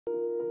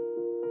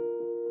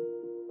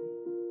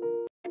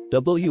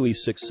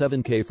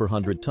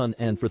WE67K-400T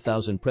and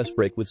 4000 press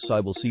brake with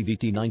CYBELEC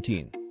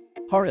VT19.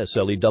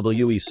 HARSLE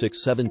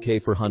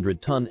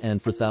WE67K-400T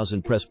and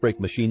 4000 press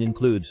brake machine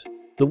includes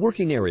the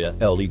working area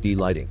LED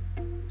lighting,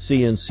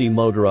 CNC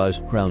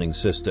motorized crowning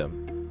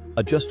system,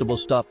 adjustable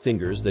stop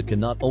fingers that can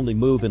not only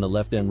move in a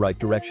left and right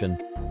direction,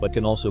 but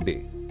can also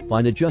be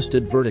fine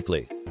adjusted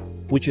vertically,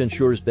 which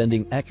ensures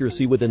bending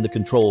accuracy within the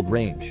controlled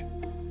range.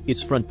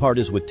 Its front part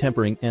is with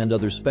tempering and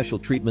other special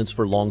treatments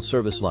for long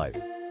service life.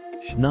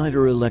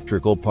 Schneider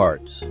electrical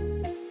parts.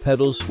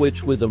 Pedal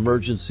switch with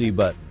emergency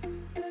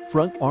button.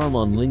 Front arm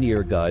on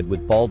linear guide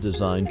with ball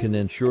design can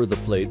ensure the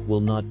plate will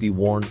not be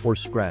worn or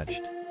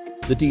scratched.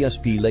 The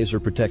DSP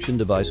laser protection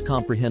device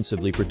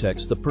comprehensively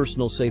protects the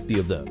personal safety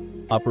of the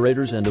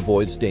operators and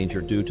avoids danger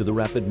due to the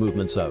rapid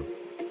movements of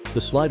the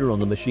slider on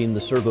the machine.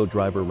 The servo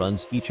driver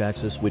runs each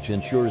axis, which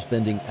ensures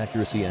bending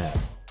accuracy and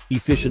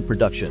efficient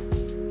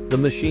production. The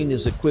machine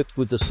is equipped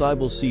with the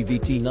CYBELEC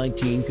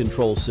VT19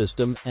 control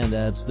system and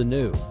adds the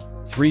new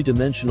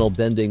three-dimensional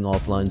bending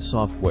offline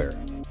software,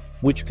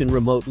 which can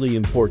remotely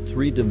import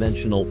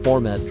three-dimensional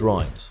format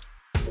drawings,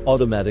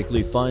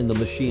 automatically find the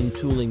machine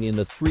tooling in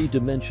a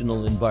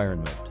three-dimensional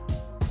environment,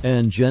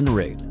 and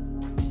generate,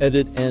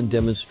 edit and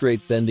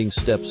demonstrate bending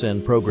steps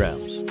and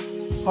programs.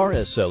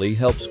 HARSLE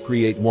helps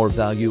create more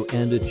value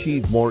and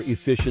achieve more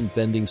efficient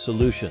bending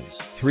solutions.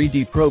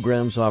 3D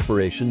programs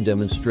operation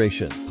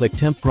demonstration. Click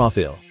temp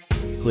profile.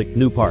 Click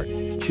new part.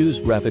 Choose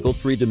graphical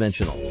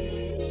three-dimensional.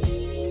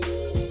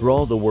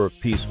 Draw the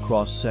workpiece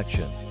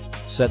cross-section.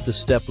 Set the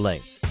step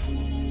length.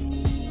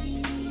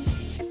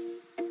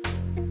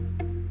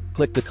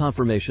 Click the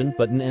confirmation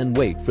button and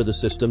wait for the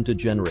system to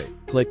generate.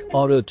 Click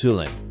auto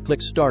tooling.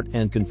 Click start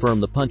and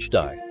confirm the punch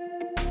die.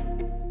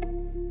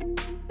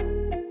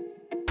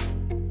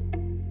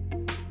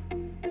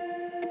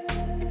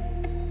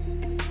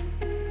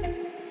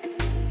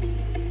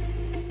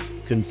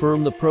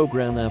 Confirm the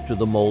program after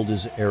the mold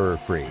is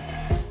error-free.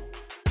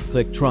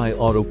 Click try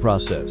auto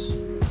process.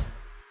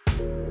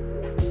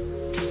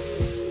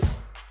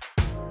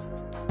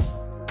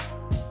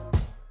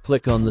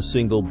 Click on the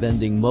single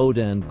bending mode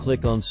and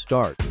click on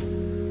Start.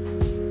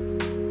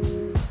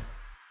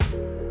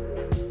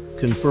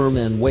 Confirm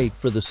and wait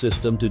for the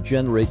system to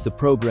generate the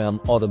program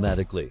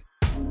automatically.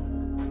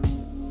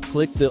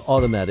 Click the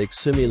automatic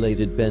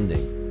simulated bending.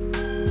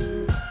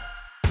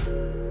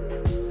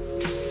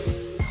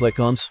 Click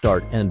on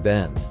Start and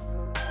Bend.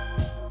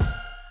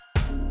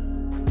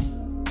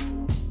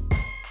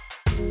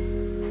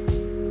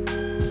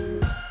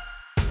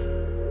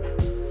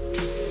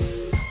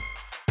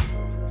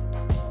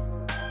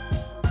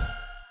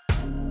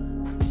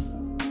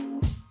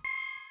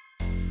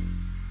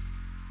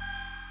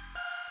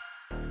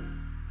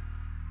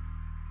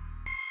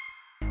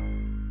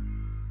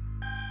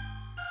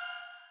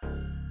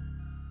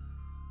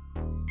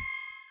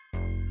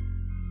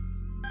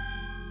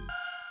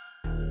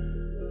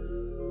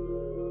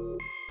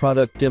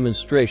 Product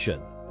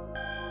demonstration.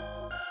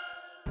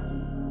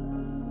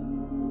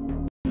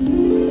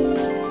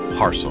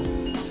 HARSLE.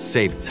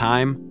 Save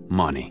time,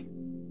 money.